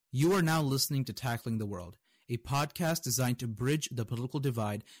You are now listening to Tackling the World, a podcast designed to bridge the political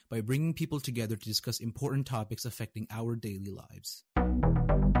divide by bringing people together to discuss important topics affecting our daily lives.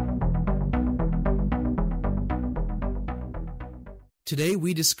 Today,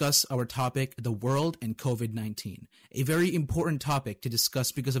 we discuss our topic, the world and COVID-19, a very important topic to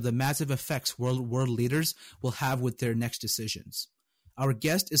discuss because of the massive effects world leaders will have with their next decisions. Our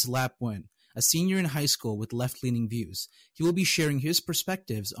guest is Lap Nguyen, a senior in high school with left-leaning views. He will be sharing his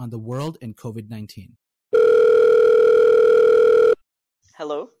perspectives on the world and COVID-19.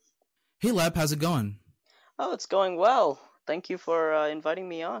 Hello. Hey, Lap, how's it going? Oh, it's going well. Thank you for inviting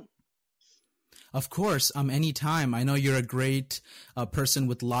me on. Of course, anytime. I know you're a great person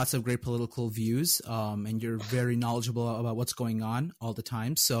with lots of great political views, and you're very knowledgeable about what's going on all the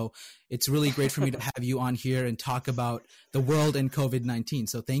time. So it's really great for me to have you on here and talk about the world and COVID-19.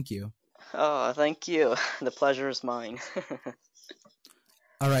 So thank you. Oh, thank you. The pleasure is mine.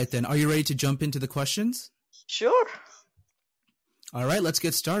 All right, then. Are you ready to jump into the questions? Sure. All right, let's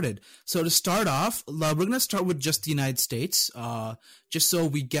get started. So to start off, we're going to start with just the United States, just so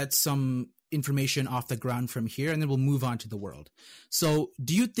we get some information off the ground from here, and then we'll move on to the world. So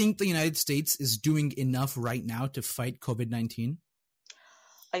do you think the United States is doing enough right now to fight COVID-19?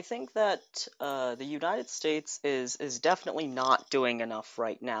 I think that the United States is definitely not doing enough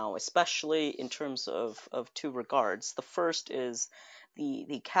right now, especially in terms of two regards. The first is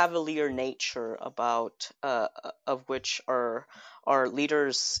the cavalier nature about of which our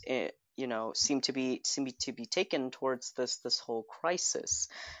leaders seem to be taken towards this whole crisis,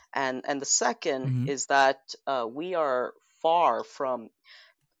 and the second is that we are far from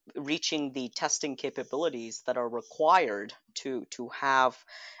reaching the testing capabilities that are required to have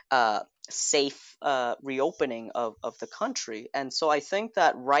safe reopening of the country. And so I think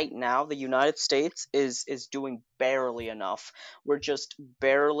that right now the United States is doing barely enough. We're just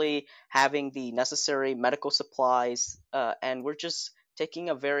barely having the necessary medical supplies, and we're just taking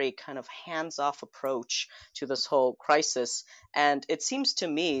a very kind of hands-off approach to this whole crisis. And it seems to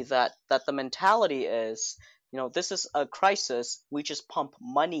me that the mentality is, this is a crisis, we just pump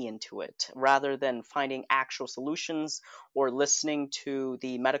money into it rather than finding actual solutions or listening to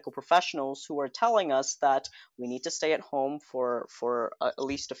the medical professionals who are telling us that we need to stay at home for at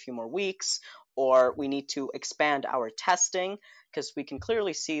least a few more weeks, or we need to expand our testing, because we can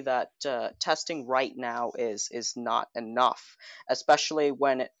clearly see that testing right now is not enough, especially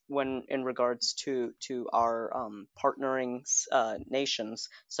when in regards to our partnering nations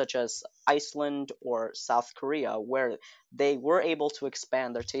such as Iceland or South Korea, where they were able to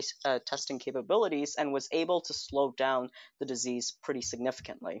expand their testing capabilities and was able to slow down the disease pretty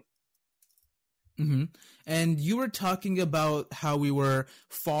significantly. Mm-hmm. And you were talking about how we were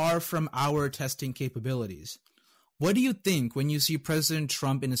far from our testing capabilities. What do you think when you see President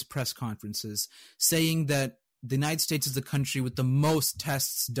Trump in his press conferences saying that the United States is the country with the most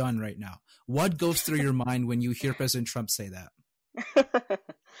tests done right now? What goes through your mind when you hear President Trump say that?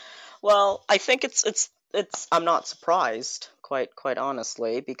 Well, I think it's I'm not surprised, quite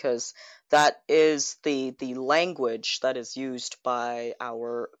honestly, because that is the language that is used by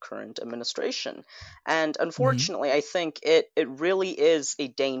our current administration. And unfortunately, I think it really is a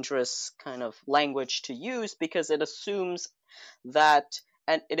dangerous kind of language to use, because it assumes that,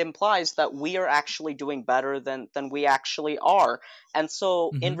 and it implies that we are actually doing better than we actually are. And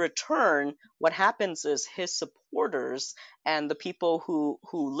so in return, what happens is his supporters and the people who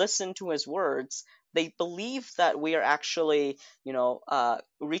listen to his words, they believe that we are actually,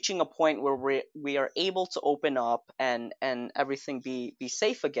 reaching a point where we are able to open up and everything be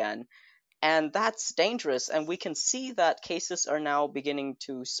safe again. And that's dangerous. And we can see that cases are now beginning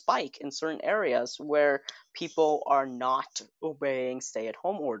to spike in certain areas where people are not obeying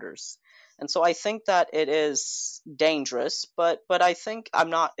stay-at-home orders. And so I think that it is dangerous, but I think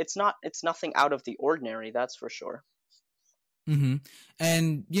it's nothing out of the ordinary, that's for sure. Mm-hmm.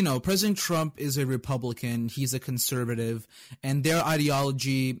 And, President Trump is a Republican, he's a conservative, and their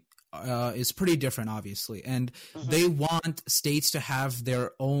ideology is pretty different, obviously. And they want states to have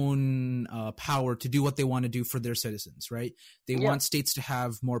their own power to do what they want to do for their citizens, right? They want states to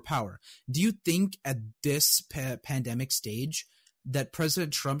have more power. Do you think at this pandemic stage that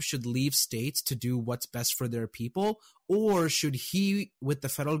President Trump should leave states to do what's best for their people, or should he, with the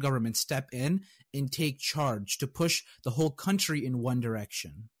federal government, step in and take charge to push the whole country in one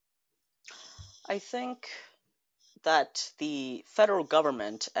direction? I think that the federal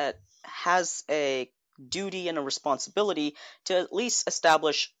government has a duty and a responsibility to at least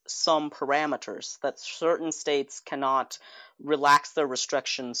establish some parameters, that certain states cannot relax their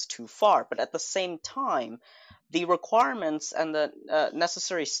restrictions too far. But at the same time, the requirements and the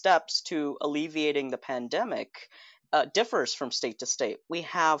necessary steps to alleviating the pandemic differs from state to state. We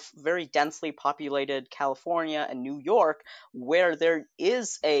have very densely populated California and New York, where there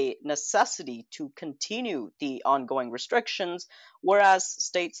is a necessity to continue the ongoing restrictions, whereas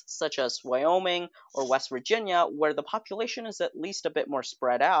states such as Wyoming or West Virginia, where the population is at least a bit more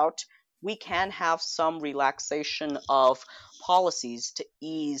spread out, we can have some relaxation of policies to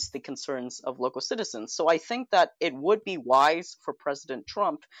ease the concerns of local citizens. So I think that it would be wise for President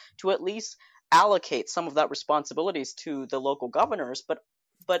Trump to at least allocate some of that responsibilities to the local governors,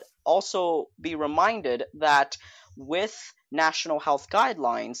 but also be reminded that with national health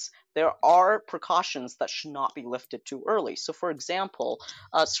guidelines, there are precautions that should not be lifted too early. So, for example,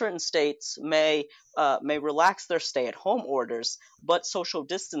 certain states may relax their stay-at-home orders, but social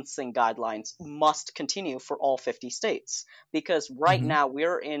distancing guidelines must continue for all 50 states because right Hmm. now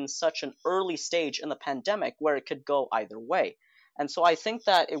we're in such an early stage in the pandemic where it could go either way. And so I think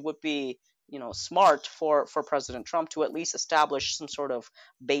that it would be smart for President Trump to at least establish some sort of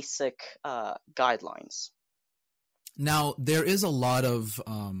basic guidelines. Now, there is a lot of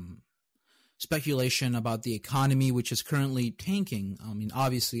speculation about the economy, which is currently tanking. I mean,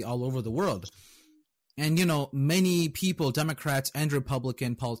 obviously, all over the world. And, many people, Democrats and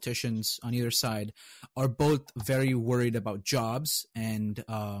Republican politicians on either side, are both very worried about jobs and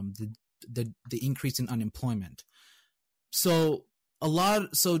the increase in unemployment. So,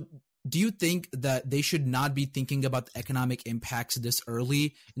 do you think that they should not be thinking about the economic impacts this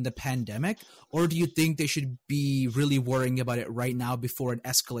early in the pandemic? Or do you think they should be really worrying about it right now before it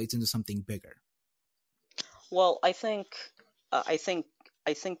escalates into something bigger? Well, uh, I think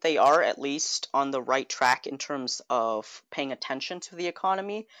I think they are at least on the right track in terms of paying attention to the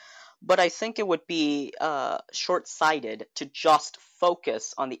economy. But I think it would be short-sighted to just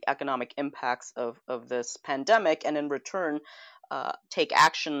focus on the economic impacts of this pandemic and in return take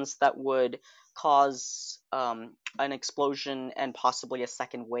actions that would cause an explosion and possibly a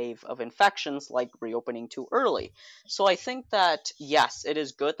second wave of infections, like reopening too early. So I think that, yes, it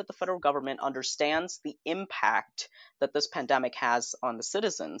is good that the federal government understands the impact that this pandemic has on the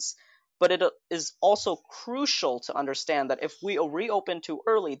citizens. But it is also crucial to understand that if we reopen too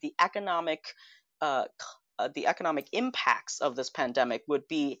early, uh, the economic impacts of this pandemic would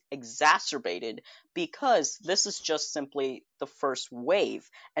be exacerbated because this is just simply the first wave.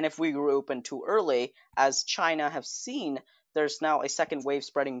 And if we reopen too early, as China have seen, there's now a second wave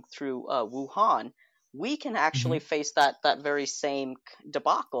spreading through Wuhan. We can actually Hmm. face that very same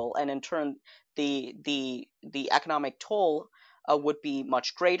debacle, and in turn, the economic toll would be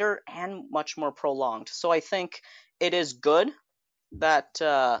much greater and much more prolonged. So I think it is good that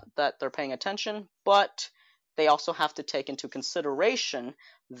they're paying attention, but they also have to take into consideration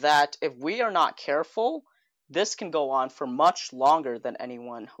that if we are not careful, this can go on for much longer than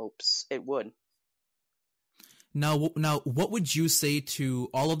anyone hopes it would. Now, what would you say to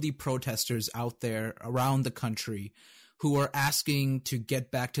all of the protesters out there around the country who are asking to get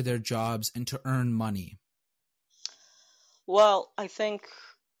back to their jobs and to earn money? Well, I think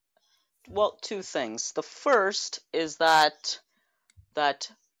two things. The first is that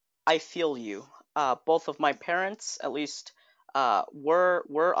I feel you. Both of my parents, at least,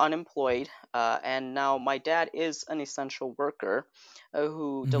 were unemployed, and now my dad is an essential worker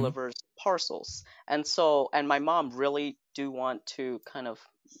who Hmm. delivers parcels, and my mom really do want to kind of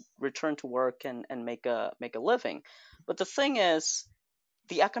return to work and make a living. But the thing is,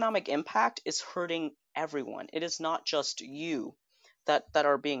 the economic impact is hurting everyone. It is not just you that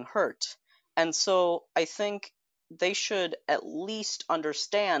are being hurt. And so I think they should at least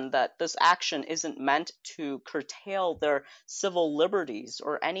understand that this action isn't meant to curtail their civil liberties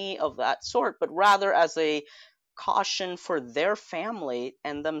or any of that sort, but rather as a caution for their family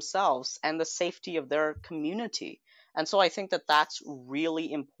and themselves and the safety of their community. And so I think that that's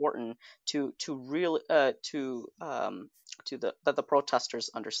really important to really to the that the protesters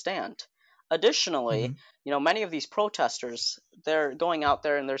understand. Additionally, Hmm. many of these protesters, they're going out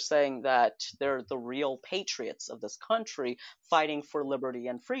there and they're saying that they're the real patriots of this country fighting for liberty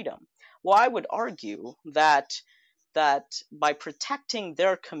and freedom. Well, I would argue that by protecting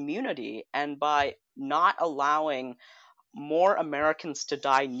their community and by not allowing more Americans to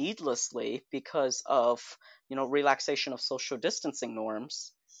die needlessly because of, relaxation of social distancing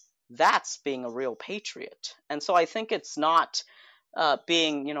norms, that's being a real patriot. And so I think it's not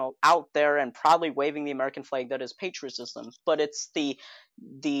being, out there and proudly waving the American flag that is patriotism, but it's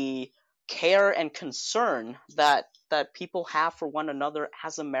the care and concern that people have for one another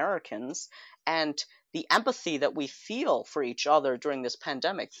as Americans, and the empathy that we feel for each other during this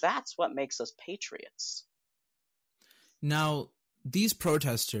pandemic. That's what makes us patriots. Now, these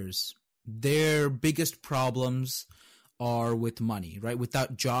protesters, their biggest problems are with money, right?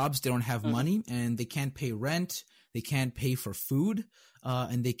 Without jobs, they don't have money, and they can't pay rent, they can't pay for food,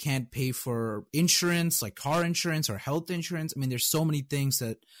 and they can't pay for insurance, like car insurance or health insurance. I mean, there's so many things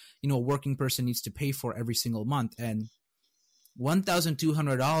that, a working person needs to pay for every single month. And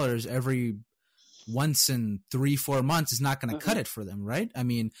 $1,200 every once in 3-4 months is not going to cut it for them, right? I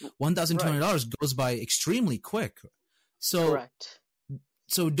mean, $1,200 goes by extremely quick. So, Correct.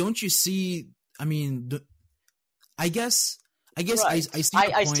 So don't you see? I mean, I guess Right. I see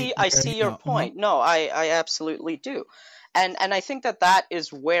the point. I see your point. No, I absolutely do. And I think that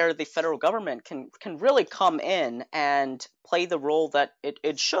is where the federal government can really come in and play the role that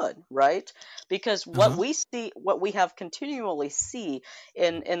it should, right? Because what we see, what we have continually see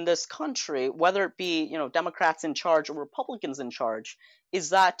in this country, whether it be, Democrats in charge or Republicans in charge,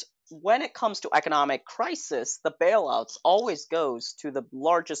 is that when it comes to economic crisis, the bailouts always goes to the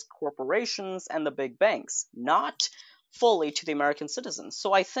largest corporations and the big banks, not fully to the American citizens.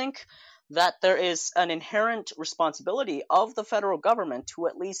 So I think that there is an inherent responsibility of the federal government to,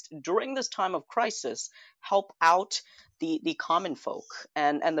 at least during this time of crisis, help out the common folk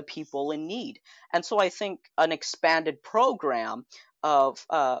and the people in need. And so I think an expanded program of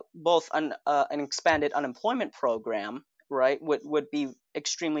both an expanded unemployment program, right, would be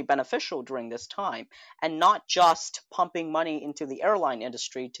extremely beneficial during this time, and not just pumping money into the airline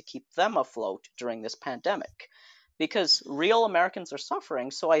industry to keep them afloat during this pandemic, because real Americans are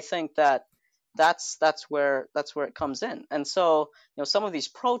suffering. So I think that's where it comes in. And so, some of these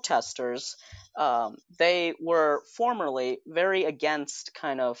protesters, they were formerly very against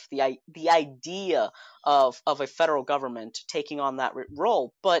kind of the idea of a federal government taking on that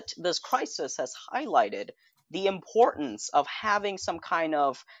role, but this crisis has highlighted the importance of having some kind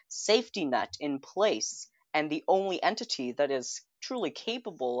of safety net in place, and the only entity that is truly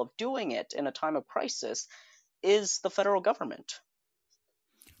capable of doing it in a time of crisis is the federal government.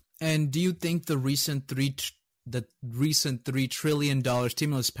 And do you think the recent $3 trillion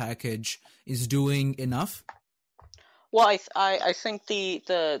stimulus package is doing enough? Well, I think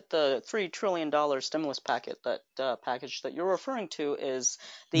the $3 trillion stimulus package that you're referring to is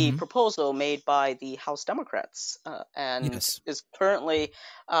the proposal made by the House Democrats, and is currently,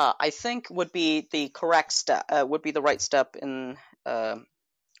 I think, would be the correct step, would be the right step in.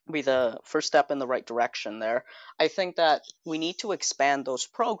 Be the first step in the right direction there. I think that we need to expand those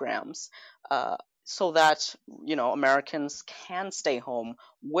programs so that, Americans can stay home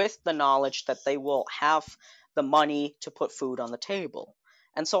with the knowledge that they will have the money to put food on the table.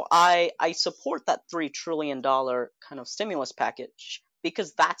 And so I support that $3 trillion kind of stimulus package,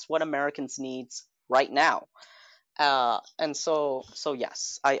 because that's what Americans needs right now. And so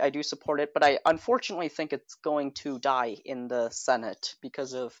yes, I do support it, but I unfortunately think it's going to die in the Senate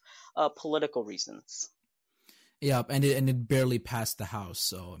because of political reasons. Yeah, and it barely passed the House,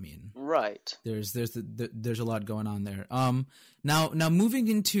 so I mean, right. There's a lot going on there. Now moving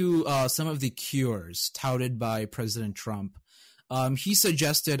into some of the cures touted by President Trump. He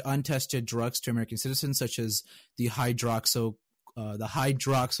suggested untested drugs to American citizens, such as the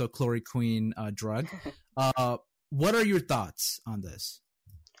hydroxychloroquine drug. What are your thoughts on this?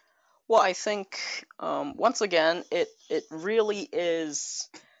 Well, I think once again, it really is.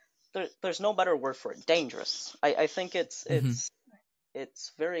 There's no better word for it. Dangerous. I think it's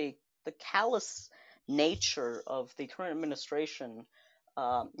very, the callous nature of the current administration,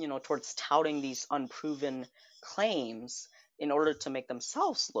 towards touting these unproven claims in order to make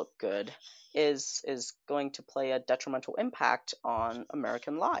themselves look good, is going to play a detrimental impact on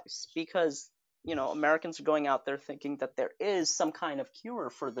American lives, because Americans are going out there thinking that there is some kind of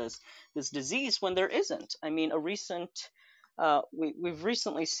cure for this disease when there isn't. I mean, we've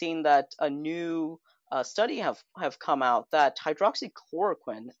recently seen that a new study have come out that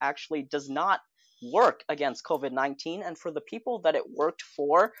hydroxychloroquine actually does not work against COVID-19, and for the people that it worked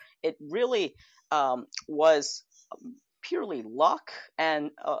for, it really was purely luck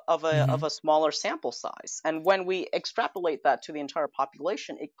and of a smaller sample size. And when we extrapolate that to the entire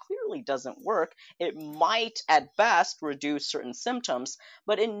population, it clearly doesn't work. It might at best reduce certain symptoms,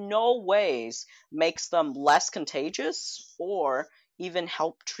 but in no ways makes them less contagious or even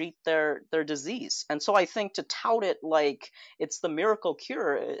help treat their disease. And so I think to tout it like it's the miracle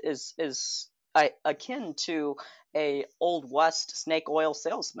cure is akin to a Old West snake oil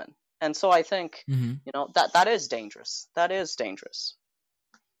salesman. And so I think, that is dangerous. That is dangerous.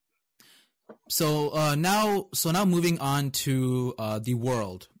 So now moving on to the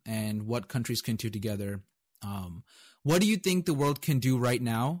world and what countries can do together. What do you think the world can do right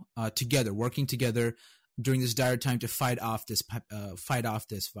now, together, working together, during this dire time to fight off this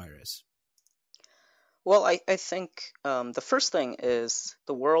virus? Well, I think the first thing is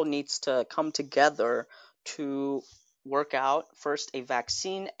the world needs to come together to work out first a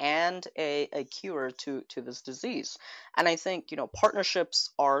vaccine and a cure to this disease. And I think, partnerships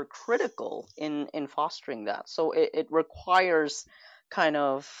are critical in fostering that. So it requires kind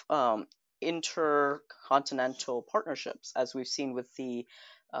of intercontinental partnerships, as we've seen with the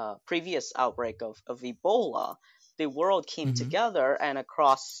previous outbreak of Ebola. The world came Mm-hmm. together and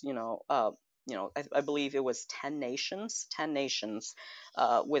across, I believe it was 10 nations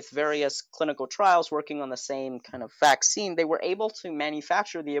with various clinical trials working on the same kind of vaccine. They were able to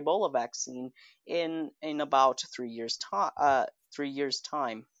manufacture the Ebola vaccine in about 3 years time. 3 years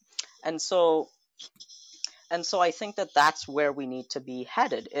time, and so I think that that's where we need to be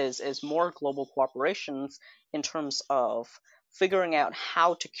headed is more global cooperations in terms of figuring out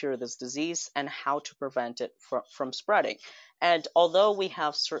how to cure this disease and how to prevent it from spreading. And although we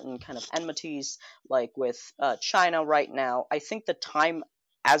have certain kind of enmities, like with China right now, I think the time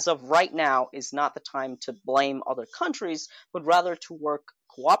as of right now is not the time to blame other countries, but rather to work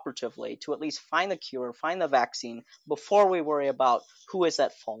cooperatively to at least find the cure, find the vaccine before we worry about who is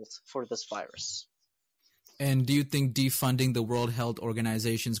at fault for this virus. And do you think defunding the World Health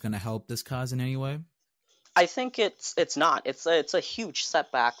Organization is going to help this cause in any way? I think it's not. It's a huge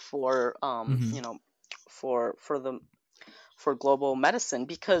setback for Mm-hmm. for global medicine,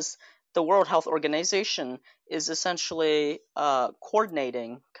 because the World Health Organization is essentially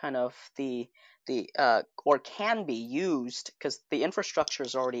coordinating kind of the or can be used, because the infrastructure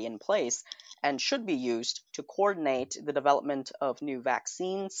is already in place and should be used to coordinate the development of new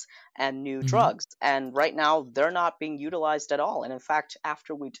vaccines and new Mm-hmm. drugs. And right now they're not being utilized at all. And in fact,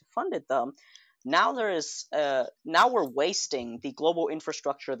 after we defunded them, now we're wasting the global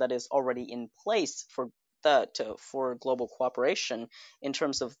infrastructure that is already in place for global cooperation in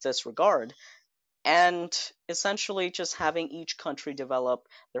terms of this regard, and essentially just having each country develop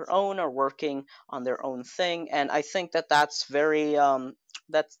their own or working on their own thing. And I think that that's very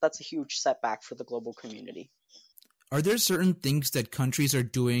that's a huge setback for the global community. Are there certain things that countries are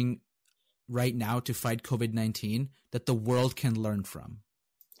doing right now to fight COVID-19 that the world can learn from?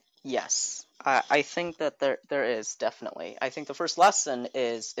 Yes, I think that there is definitely. I think the first lesson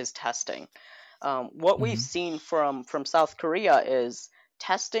is testing. What we've Mm-hmm. seen from South Korea is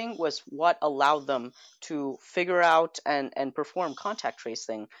testing was what allowed them to figure out and perform contact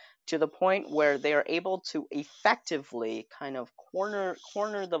tracing to the point where they are able to effectively kind of corner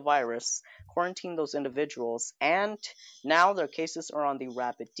the virus, quarantine those individuals, and now their cases are on the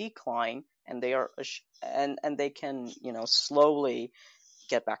rapid decline, and they can slowly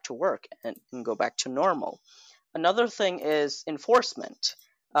get back to work and go back to normal. Another thing is enforcement.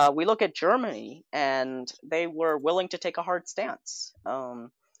 We look at Germany, and they were willing to take a hard stance.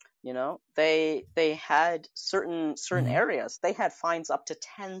 They had certain Mm-hmm. areas. They had fines up to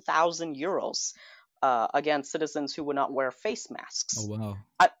 10,000 euros against citizens who would not wear face Oh, masks. wow.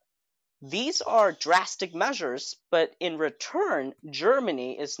 These are drastic measures, but in return,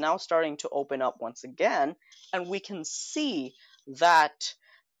 Germany is now starting to open up once again, and we can see that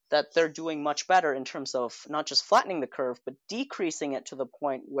they're doing much better in terms of not just flattening the curve, but decreasing it to the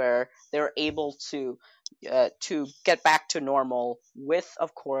point where they're able to get back to normal with,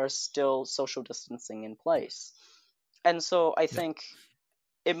 of course, still social distancing in place. And so I Yeah. think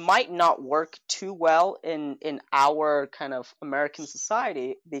it might not work too well in our kind of American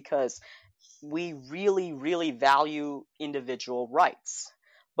society, because we really, really value individual rights.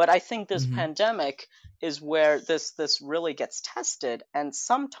 But I think this Mm-hmm. pandemic is where this really gets tested, and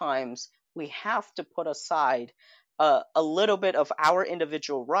sometimes we have to put aside a little bit of our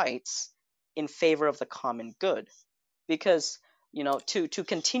individual rights in favor of the common good, because to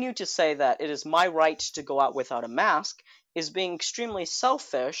continue to say that it is my right to go out without a mask is being extremely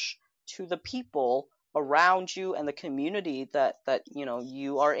selfish to the people around you and the community that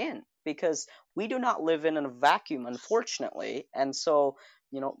you are in, because we do not live in a vacuum, unfortunately. And so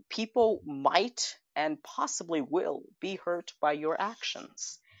people might and possibly will be hurt by your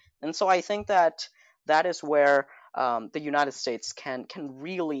actions. And so I think that that is where the United States can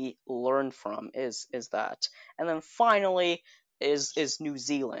really learn from, is that. And then finally is New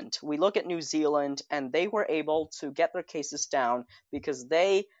Zealand. We look at New Zealand, and they were able to get their cases down because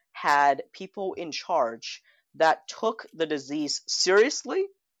they had people in charge that took the disease seriously.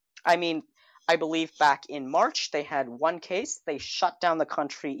 I mean, I believe back in March they had one case. They shut down the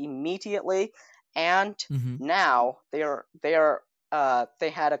country immediately, and Mm-hmm. now they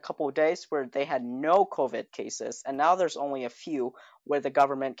had a couple of days where they had no COVID cases, and now there's only a few where the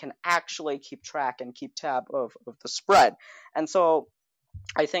government can actually keep track and keep tab of the spread. And so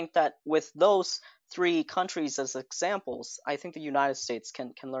I think that with those three countries as examples, I think the United States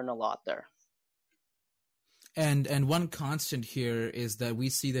can learn a lot there. And one constant here is that we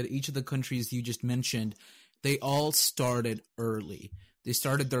see that each of the countries you just mentioned, they all started early. They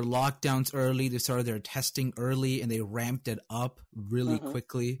started their lockdowns early, they started their testing early, and they ramped it up really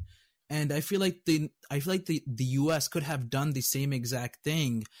quickly. And I feel like the US could have done the same exact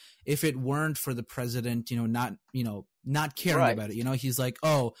thing if it weren't for the president, not caring Right. about it. He's like,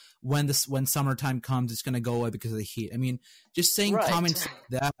 oh, when summertime comes, it's gonna go away because of the heat. I mean, just saying Right. comments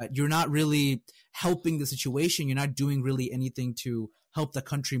like that, you're not really helping the situation. You're not doing really anything to help the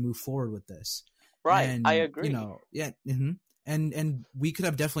country move forward with this. Right. And I agree. yeah, and we could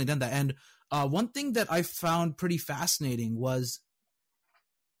have definitely done that. And one thing that I found pretty fascinating was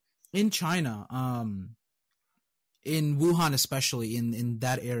in China, in Wuhan especially, in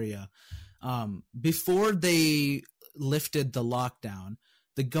that area, before they lifted the lockdown,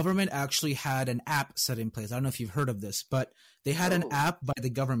 the government actually had an app set in place. I don't know if you've heard of this, but they had an app by the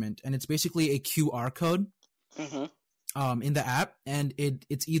government, and it's basically a QR code in the app, and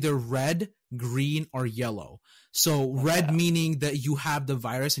it's either red, green, or yellow. So red meaning that you have the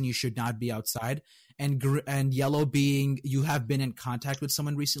virus and you should not be outside, and yellow being you have been in contact with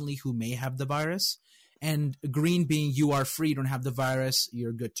someone recently who may have the virus, and green being you are free, you don't have the virus,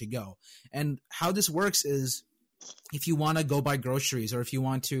 you're good to go. And how this works is if you want to go buy groceries, or if you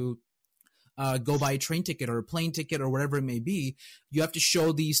want to go buy a train ticket or a plane ticket or whatever it may be, you have to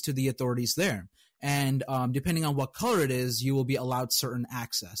show these to the authorities there. And depending on what color it is, you will be allowed certain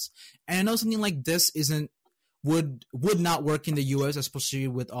access. And I know something like this would not work in the US, especially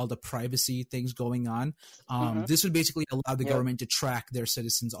with all the privacy things going on. This would basically allow the government to track their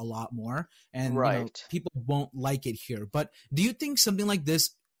citizens a lot more, and people won't like it here. But do you think something like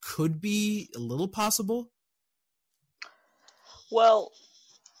this could be a little possible? Well,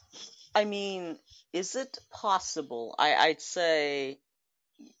 I mean, is it possible? I'd say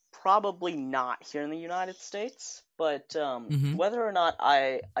probably not here in the United States, but whether or not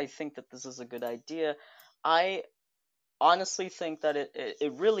I think that this is a good idea, I honestly think that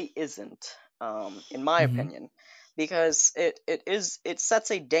it really isn't, in my opinion, because it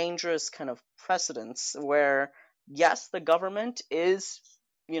sets a dangerous kind of precedence where, yes, the government is,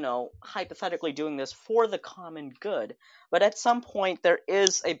 hypothetically doing this for the common good, but at some point there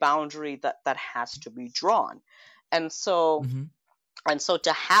is a boundary that has to be drawn. And so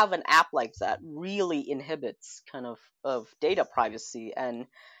to have an app like that really inhibits kind of data privacy, and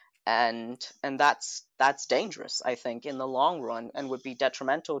that's dangerous, I think, in the long run, and would be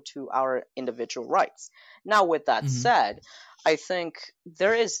detrimental to our individual rights. Now, with that said, I think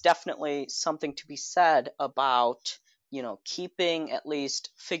there is definitely something to be said about keeping, at least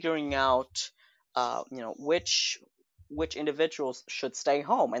figuring out which individuals should stay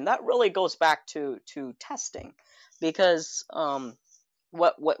home, and that really goes back to testing, because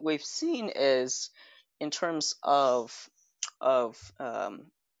what we've seen is, in terms of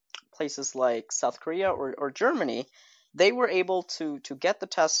places like South Korea or Germany, they were able to get the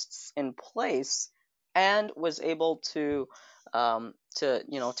tests in place, and was able to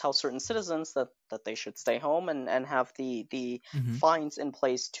tell certain citizens that they should stay home, and have the fines in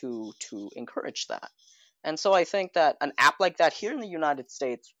place to encourage that. And so I think that an app like that here in the United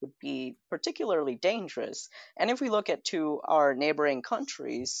States would be particularly dangerous. And if we look to our neighboring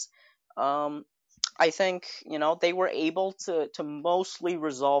countries, I think they were able to mostly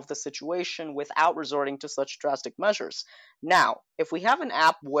resolve the situation without resorting to such drastic measures. Now, if we have an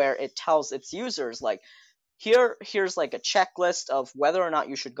app where it tells its users, like, here's like a checklist of whether or not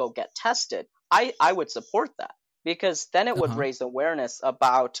you should go get tested, I would support that, because then it would raise awareness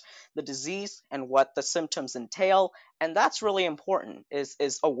about the disease and what the symptoms entail, and that's really important,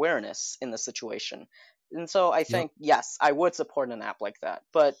 is awareness in the situation. And so I think, yes, I would support an app like that,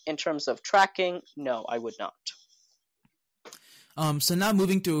 but in terms of tracking, no, I would not. So now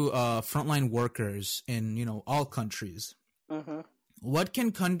moving to frontline workers in all countries, what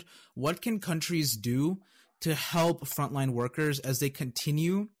can countries do to help frontline workers as they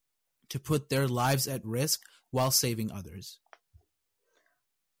continue to put their lives at risk while saving others?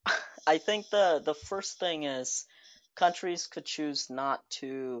 I think the first thing is countries could choose not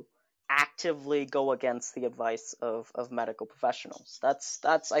to actively go against the advice of medical professionals.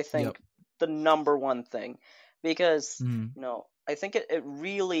 That's I think the number one thing, because I think it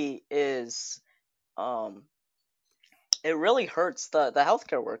really is it really hurts the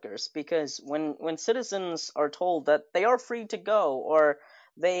healthcare workers, because when citizens are told that they are free to go, or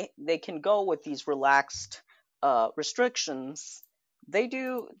they can go with these relaxed restrictions, they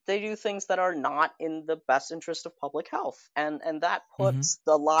do things that are not in the best interest of public health, and that Mm-hmm. puts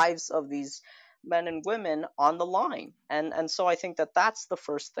the lives of these men and women on the line. And so I think that that's the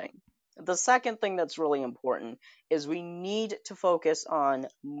first thing. The second thing that's really important is we need to focus on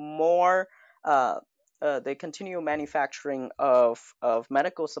more uh, the continual manufacturing of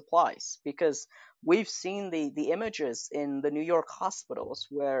medical supplies, because we've seen the images in the New York hospitals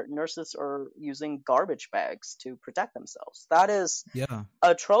where nurses are using garbage bags to protect themselves. That is Yeah.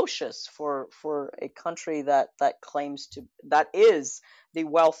 atrocious for a country that claims to that is the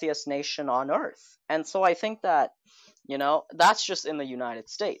wealthiest nation on earth. And so I think that, that's just in the United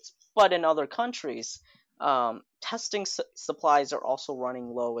States, but in other countries, testing supplies are also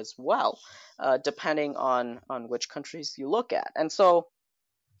running low as well, depending on which countries you look at. And so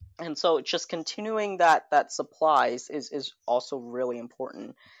just continuing that supplies is also really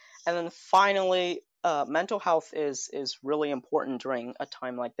important. And then finally, mental health is really important during a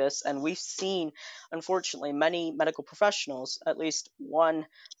time like this. And we've seen, unfortunately, many medical professionals, at least one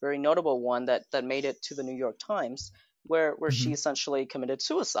very notable one that made it to the New York Times, where Mm-hmm. she essentially committed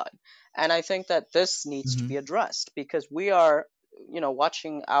suicide. And I think that this needs to Mm-hmm. be addressed, because we are,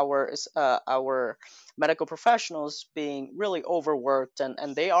 watching our medical professionals being really overworked,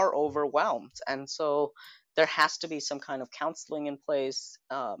 and they are overwhelmed. And so there has to be some kind of counseling in place,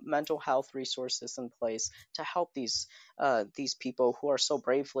 mental health resources in place to help these people who are so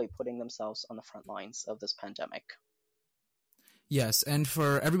bravely putting themselves on the front lines of this pandemic. Yes, and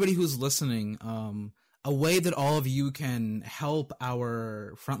for everybody who's listening, a way that all of you can help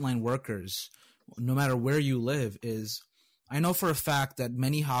our frontline workers, no matter where you live, is I know for a fact that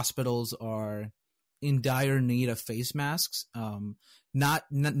many hospitals are in dire need of face masks. Not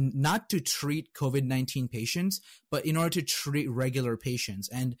to treat COVID-19 patients, but in order to treat regular patients,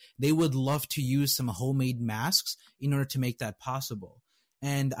 and they would love to use some homemade masks in order to make that possible.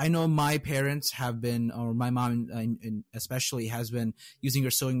 And I know my parents have been, or my mom especially, has been using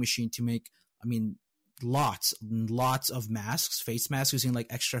her sewing machine to make, I mean, lots of masks, face masks, using like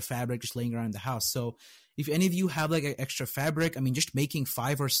extra fabric just laying around the house. So if any of you have like extra fabric, I mean, just making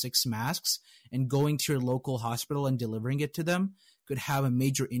 5 or 6 masks and going to your local hospital and delivering it to them could have a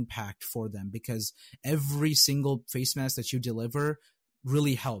major impact for them, because every single face mask that you deliver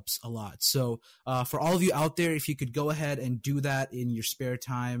really helps a lot. So for all of you out there, if you could go ahead and do that in your spare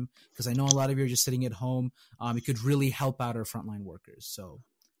time, because I know a lot of you are just sitting at home, it could really help out our frontline workers. So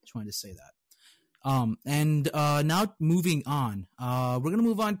just wanted to say that. And now moving on, we're going to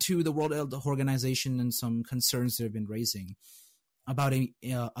move on to the World Health Organization and some concerns they've been raising about a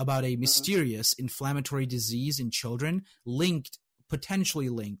Mhm. mysterious inflammatory disease in children potentially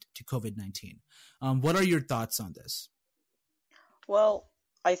linked to COVID-19. What are your thoughts on this? Well,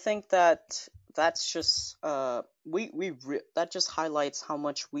 I think that that's just that just highlights how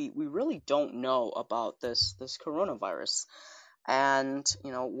much we really don't know about this coronavirus, and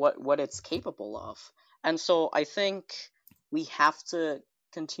what it's capable of. And so I think we have to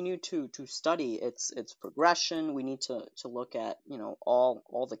continue to study its progression. We need to look at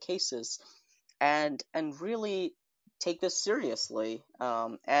all the cases, and really take this seriously.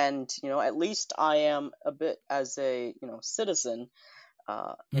 And at least I am a bit, as a citizen,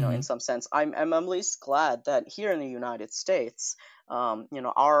 in Mm-hmm. some sense, I'm at least glad that here in the United States,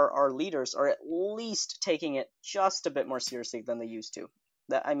 our leaders are at least taking it just a bit more seriously than they used to.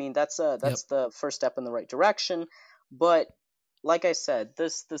 That I mean, Yep. that's the first step in the right direction. But like I said,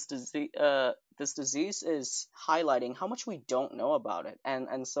 this disease is highlighting how much we don't know about it,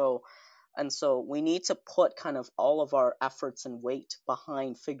 and so we need to put kind of all of our efforts and weight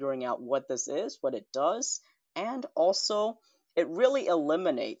behind figuring out what this is, what it does, and also it really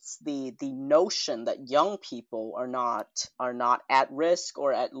eliminates the notion that young people are not at risk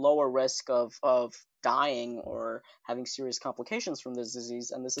or at lower risk of dying or having serious complications from this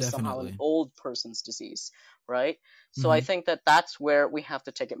disease, and this is somehow an Definitely. old person's disease, right? So I Mm-hmm. think that that's where we have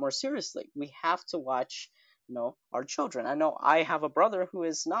to take it more seriously. We have to watch our children. I know I have a brother who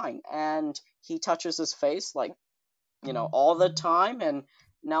is 9, and he touches his face like all the time. And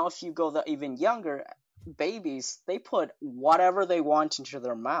now if you go even younger, babies, they put whatever they want into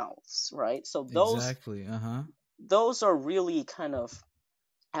their mouths, right? So those Exactly. Uh-huh. those are really kind of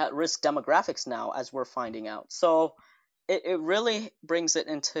at risk demographics now, as we're finding out. So it really brings it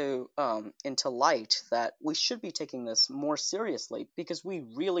into light that we should be taking this more seriously, because we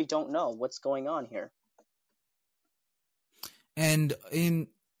really don't know what's going on here. And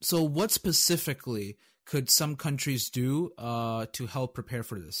so what specifically could some countries do to help prepare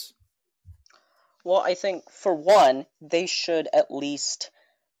for this? Well, I think for one, they should at least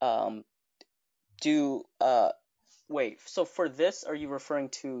um, do Wait, so for this, are you referring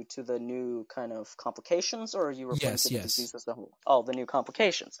to the new kind of complications, or are you referring to Yes, the yes. disease as a whole? Oh, the new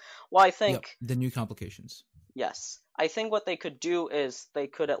complications. Well, I Yep, think the new complications. yes. I think what they could do is they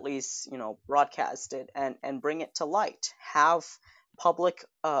could at least, broadcast it and bring it to light. Have public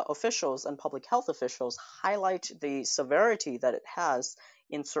officials and public health officials highlight the severity that it has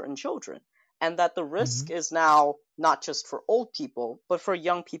in certain children. And that the risk Mhm. is now not just for old people, but for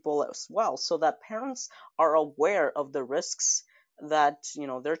young people as well, so that parents are aware of the risks that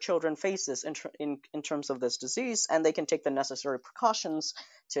their children faces in terms of this disease, and they can take the necessary precautions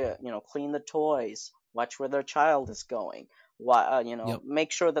to clean the toys, watch where their child is going, Yep.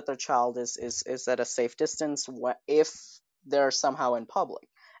 make sure that their child is at a safe distance if they're somehow in public.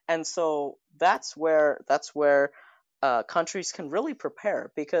 And so that's where countries can really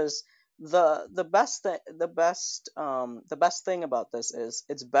prepare, because the best thing about this is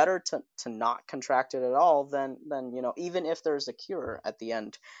it's better to not contract it at all than even if there's a cure at the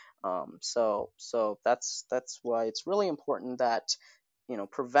end. So that's why it's really important that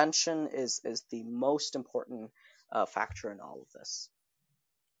prevention is the most important factor in all of this.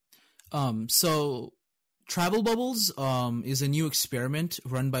 So travel bubbles is a new experiment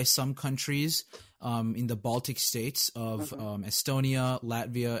run by some countries in the Baltic states of Hmm. Estonia,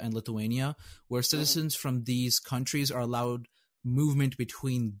 Latvia, and Lithuania, where Hmm. citizens from these countries are allowed movement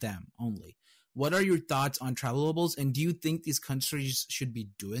between them only. What are your thoughts on travel bubbles, and do you think these countries should be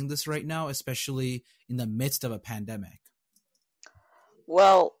doing this right now, especially in the midst of a pandemic?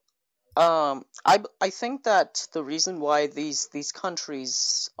 Well, I think that the reason why these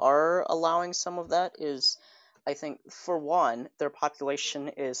countries are allowing some of that is, I think, for one, their population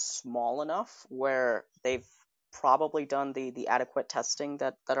is small enough where they've probably done the adequate testing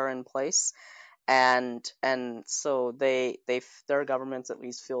that are in place, and so their governments at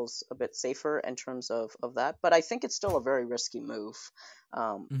least feels a bit safer in terms of that. But I think it's still a very risky move.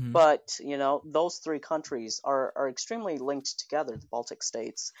 Mm-hmm. But those three countries are extremely linked together, the Baltic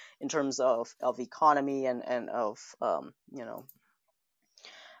states, in terms of economy and of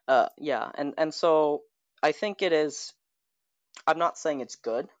yeah, and so I think it is. I'm not saying it's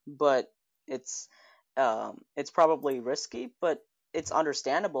good, but it's it's probably risky, but it's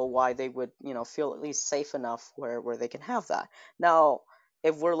understandable why they would feel at least safe enough where they can have that. Now,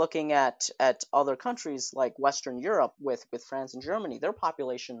 if we're looking at other countries like Western Europe with France and Germany, their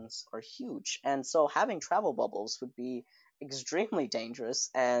populations are huge, and so having travel bubbles would be extremely dangerous,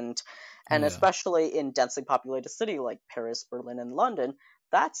 and Oh yeah. especially in densely populated city like Paris, Berlin, and London,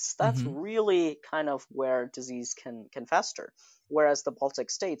 that's Mm-hmm. really kind of where disease can fester. Whereas the Baltic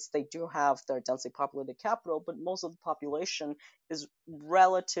states, they do have their densely populated capital, but most of the population is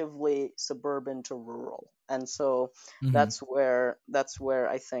relatively suburban to rural, and so Mm-hmm. that's where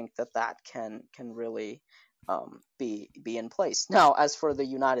I think that can really be in place. Now, as for the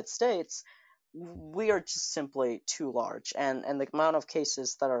United States, we are just simply too large, and the amount of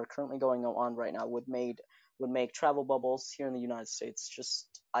cases that are currently going on right now would make travel bubbles here in the United States just,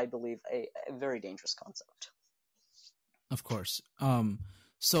 I believe, a very dangerous concept. Of course.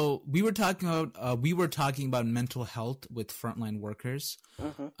 So we were talking about mental health with frontline workers,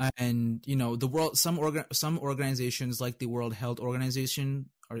 Hmm. and the world some organizations like the World Health Organization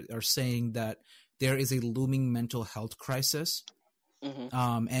are saying that there is a looming mental health crisis, Hmm.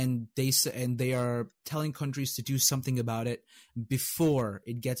 and they are telling countries to do something about it before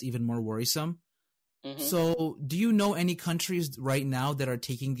it gets even more worrisome. Hmm. So, do you know any countries right now that are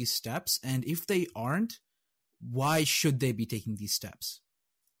taking these steps? And if they aren't, why should they be taking these steps?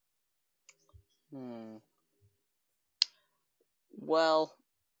 Hmm. Well,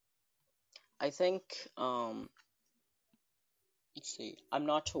 I think let's see. I'm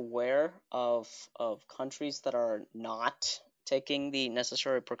not aware of countries that are not taking the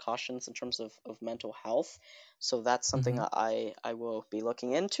necessary precautions in terms of mental health. So that's something Mm-hmm. I will be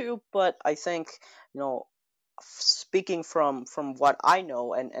looking into. But I think, speaking from what I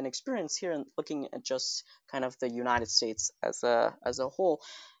know and experience here, and looking at just kind of the United States as a whole,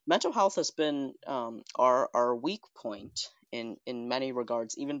 mental health has been our weak point in many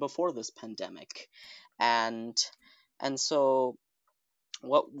regards, even before this pandemic, and and so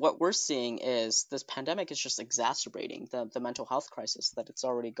what we're seeing is this pandemic is just exacerbating the mental health crisis that it's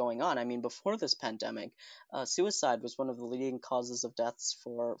already going on. I mean, before this pandemic, suicide was one of the leading causes of deaths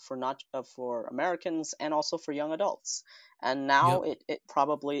for not for Americans and also for young adults, and now Yep. it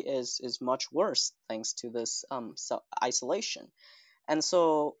probably is much worse thanks to this isolation. And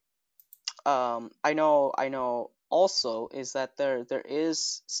so I know also is that there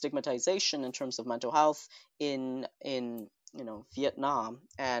is stigmatization in terms of mental health in Vietnam,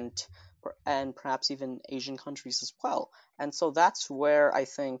 and and perhaps even Asian countries as well. And so that's where I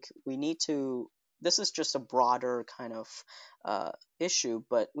think we need to. This is just a broader kind of issue,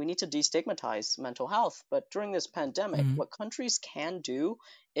 but we need to destigmatize mental health. But during this pandemic, Hmm. what countries can do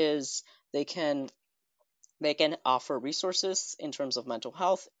is they can they can offer resources in terms of mental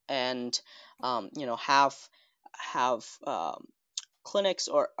health, and have clinics,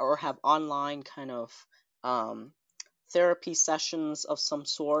 or have online kind of um, therapy sessions of some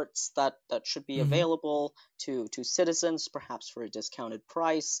sorts that should be Hmm. available to citizens, perhaps for a discounted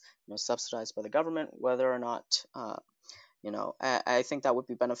price, subsidized by the government, whether or not I think that would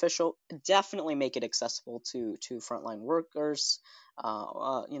be beneficial. Definitely make it accessible to frontline workers,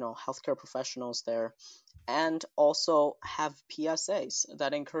 healthcare professionals there, and also have PSAs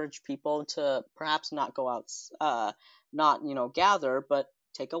that encourage people to perhaps not go out, not gather, but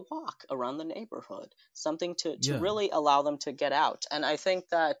take a walk around the neighborhood, something to Yeah. really allow them to get out. And I think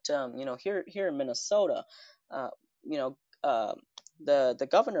that here in Minnesota, uh, you know, uh, the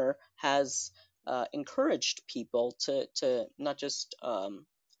governor has encouraged people to not just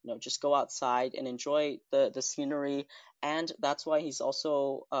just go outside and enjoy the scenery, and that's why he's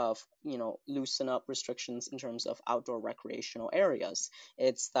also loosen up restrictions in terms of outdoor recreational areas.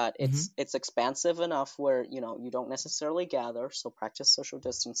 It's that Hmm. it's expansive enough where you don't necessarily gather, so practice social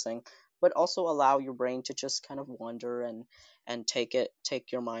distancing, but also allow your brain to just kind of wander and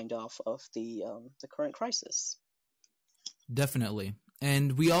take your mind off of the current crisis. Definitely.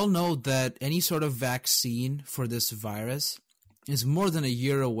 And we all know that any sort of vaccine for this virus is more than a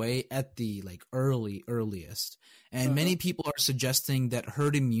year away at the earliest. And Hmm. many people are suggesting that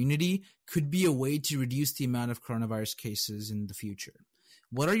herd immunity could be a way to reduce the amount of coronavirus cases in the future.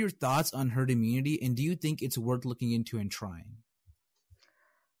 What are your thoughts on herd immunity, and do you think it's worth looking into and trying?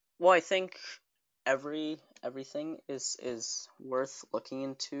 Well, I think everything is worth looking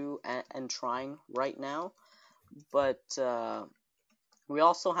into and trying right now, but we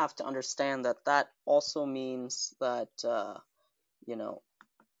also have to understand that that also means that you know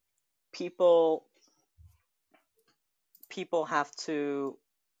people people have to.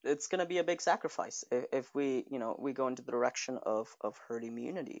 It's going to be a big sacrifice if we go into the direction of herd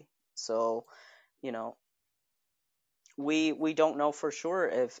immunity. So you know we don't know for sure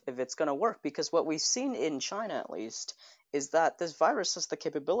if it's going to work, because what we've seen in China, at least, is that this virus has the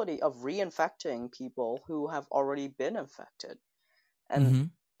capability of reinfecting people who have already been infected. and Mm-hmm.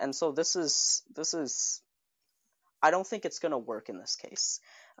 and so this is I don't think it's going to work in this case,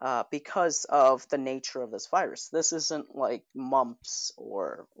 because of the nature of this virus. This isn't like mumps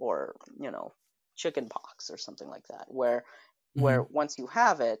or chicken pox or something like that, where Mm-hmm. once you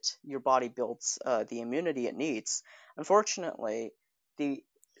have it, your body builds the immunity it needs. Unfortunately, the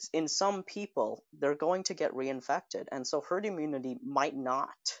in some people, they're going to get reinfected, and so herd immunity might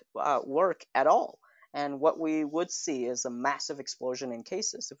not work at all. And what we would see is a massive explosion in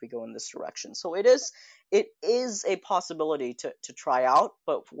cases if we go in this direction. So it is a possibility to try out,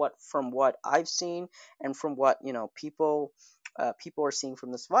 but from what I've seen and from what people are seeing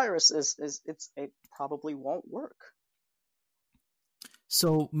from this virus it probably won't work.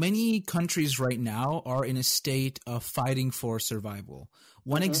 So many countries right now are in a state of fighting for survival.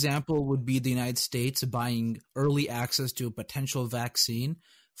 One Hmm. example would be the United States buying early access to a potential vaccine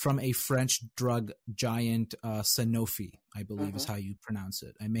from a French drug giant, Sanofi, I believe is Hmm. how you pronounce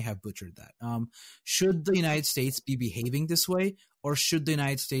it. I may have butchered that. Should the United States be behaving this way, or should the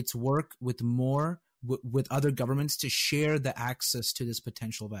United States work with with other governments to share the access to this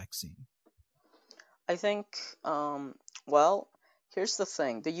potential vaccine? I think, well, here's the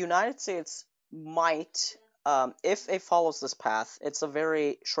thing: the United States might, if it follows this path, it's a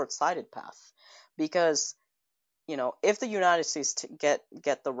very short-sighted path, because if the United States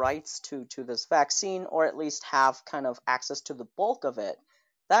get the rights to this vaccine, or at least have kind of access to the bulk of it,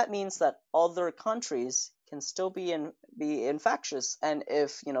 that means that other countries can still be infectious. And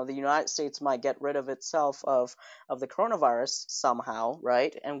if the United States might get rid of itself of the coronavirus somehow,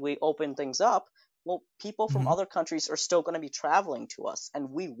 right? And we open things up, well, people from Mm-hmm. other countries are still going to be traveling to us,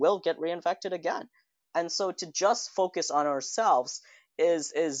 and we will get reinfected again. And so to just focus on ourselves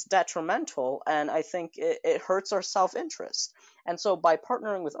is detrimental, and I think it hurts our self-interest. And so by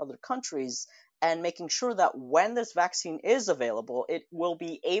partnering with other countries and making sure that when this vaccine is available, it will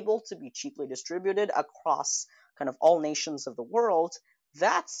be able to be cheaply distributed across kind of all nations of the world,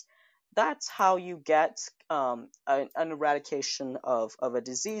 that's that's how you get an eradication of a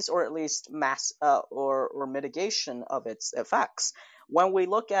disease, or at least mass or mitigation of its effects. When we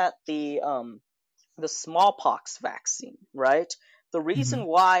look at the smallpox vaccine, right? The Mm-hmm. reason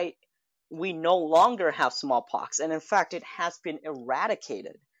why we no longer have smallpox, and in fact, it has been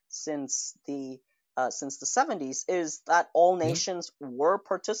eradicated since the 70s is that all Yep. nations were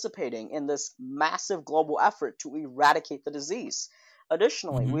participating in this massive global effort to eradicate the disease.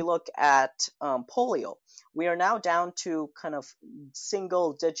 Additionally, Mm-hmm. we look at polio. We are now down to kind of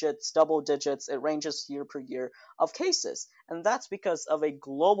single digits, double digits, it ranges year per year of cases. And that's because of a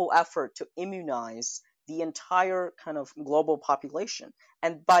global effort to immunize the entire kind of global population.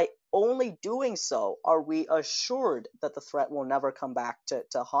 And by only doing so are we assured that the threat will never come back to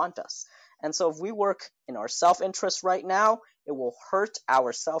haunt us. And so if we work in our self-interest right now, it will hurt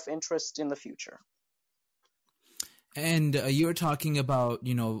our self-interest in the future. And you were talking about,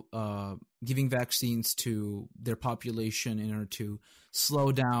 giving vaccines to their population in order to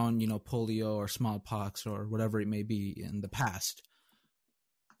slow down, polio or smallpox or whatever it may be in the past.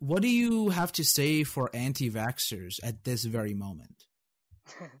 What do you have to say for anti-vaxxers at this very moment?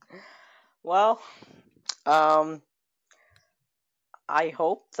 Well, I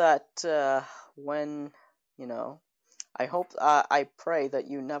hope that when, I pray that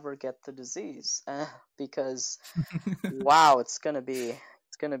you never get the disease because, wow, it's gonna be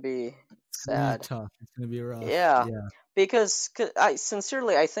It's gonna be sad. tough. It's gonna be rough. Yeah, Yeah. because I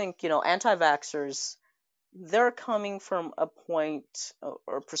think anti-vaxxers, they're coming from a point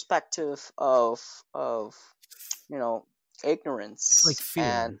or perspective of you know It's like ignorance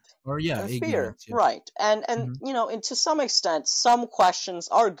fear, or yeah, and fear, ignorance. Yeah. right? And Mm-hmm. and to some extent, some questions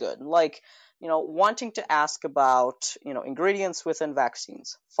are good, like wanting to ask about ingredients within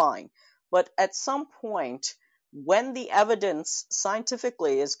vaccines, fine, but at some point, when the evidence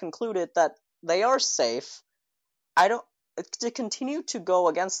scientifically is concluded that they are safe, I don't to continue to go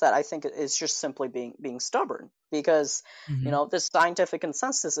against that. I think is just simply being stubborn because Mm-hmm. the scientific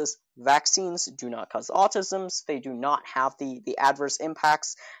consensus is vaccines do not cause autisms. They do not have the adverse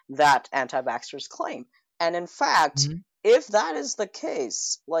impacts that anti-vaxxers claim. And in fact, Mm-hmm. if that is the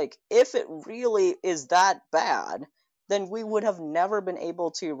case, like if it really is that bad, then we would have never been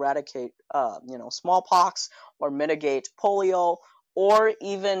able to eradicate, smallpox or mitigate polio, or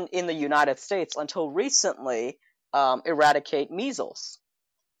even in the United States until recently, eradicate measles.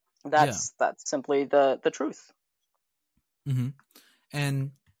 Yeah. That's simply the truth. Mm-hmm.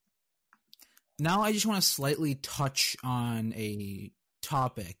 And now I just want to slightly touch on a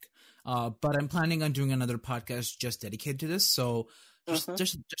topic, but I'm planning on doing another podcast just dedicated to this. So just Hmm.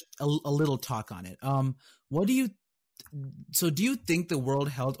 just a little talk on it. What do you do you think the World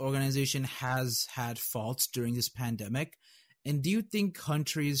Health Organization has had faults during this pandemic, and do you think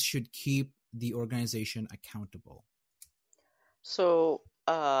countries should keep the organization accountable? So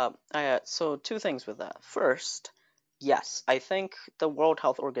two things with that. First, yes, I think the World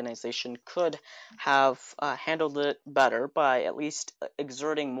Health Organization could have handled it better by at least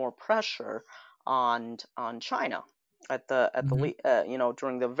exerting more pressure on China Mm-hmm.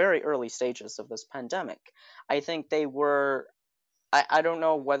 during the very early stages of this pandemic. I think they were I don't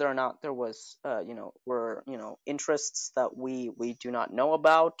know whether or not there was were interests that we do not know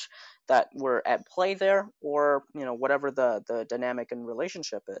about that were at play there, or whatever the dynamic and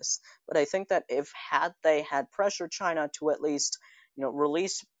relationship is. But I think that if had they had pressured China to at least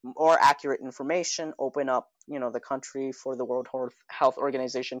release more accurate information, open up the country for the Health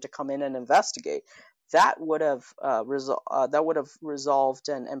Organization to come in and investigate, that would have resolved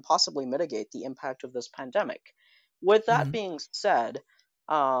and possibly mitigate the impact of this pandemic. With that Mm-hmm. being said,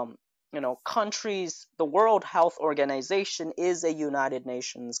 countries, the World Health Organization is a United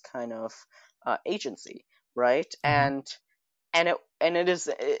Nations kind of agency, right? Uh-huh. And it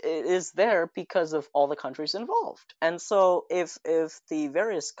is there because of all the countries involved. And so if the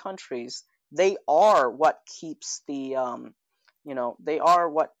various countries, they are what keeps they are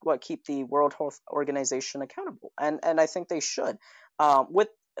what keep the World Health Organization accountable, and I think they should. With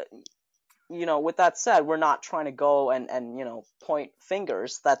with that said, we're not trying to go and point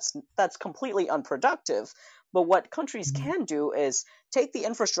fingers. That's completely unproductive. But what countries Mm-hmm. can do is take the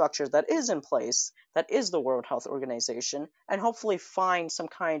infrastructure that is in place, that is the World Health Organization, and hopefully find some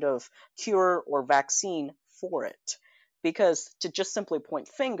kind of cure or vaccine for it. Because to just simply point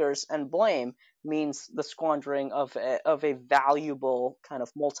fingers and blame means the squandering of a valuable kind of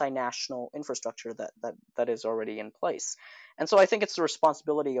multinational infrastructure that is already in place. And so I think it's the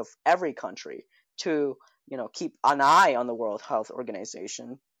responsibility of every country to, keep an eye on the World Health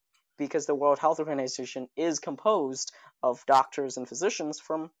Organization, because the World Health Organization is composed of doctors and physicians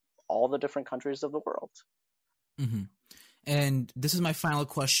from all the different countries of the world. Mm-hmm. And this is my final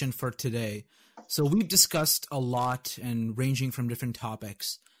question for today. So we've discussed a lot and ranging from different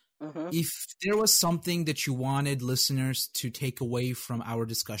topics. Hmm. If there was something that you wanted listeners to take away from our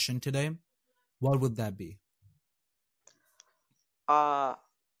discussion today, what would that be?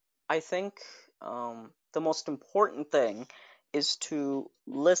 I think the most important thing is to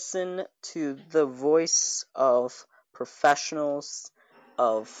listen to the voice of professionals,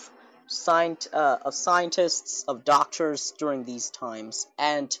 of scientists, of doctors during these times,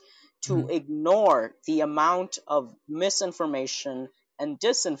 and to Mhm. ignore the amount of misinformation and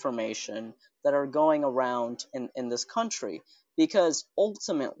disinformation that are going around in this country. Because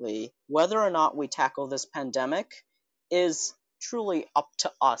ultimately, whether or not we tackle this pandemic is truly up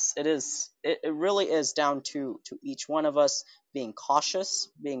to us. It really is down to each one of us being cautious,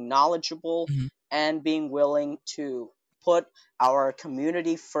 being knowledgeable, Mhm. and being willing to put our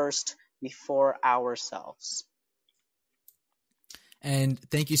community first before ourselves. And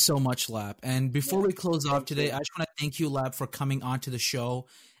thank you so much, Lap. And before Yeah, we close off thank today, you. I just want to thank you, Lap, for coming onto the show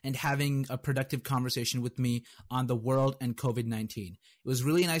and having a productive conversation with me on the world and COVID-19. It was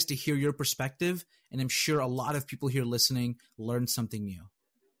really nice to hear your perspective, and I'm sure a lot of people here listening learned something new.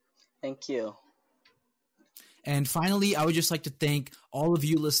 Thank you. And finally, I would just like to thank all of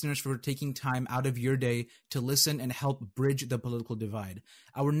you listeners for taking time out of your day to listen and help bridge the political divide.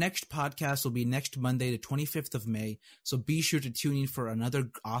 Our next podcast will be next Monday, the 25th of May, so be sure to tune in for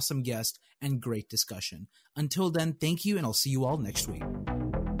another awesome guest and great discussion. Until then, thank you, and I'll see you all next week.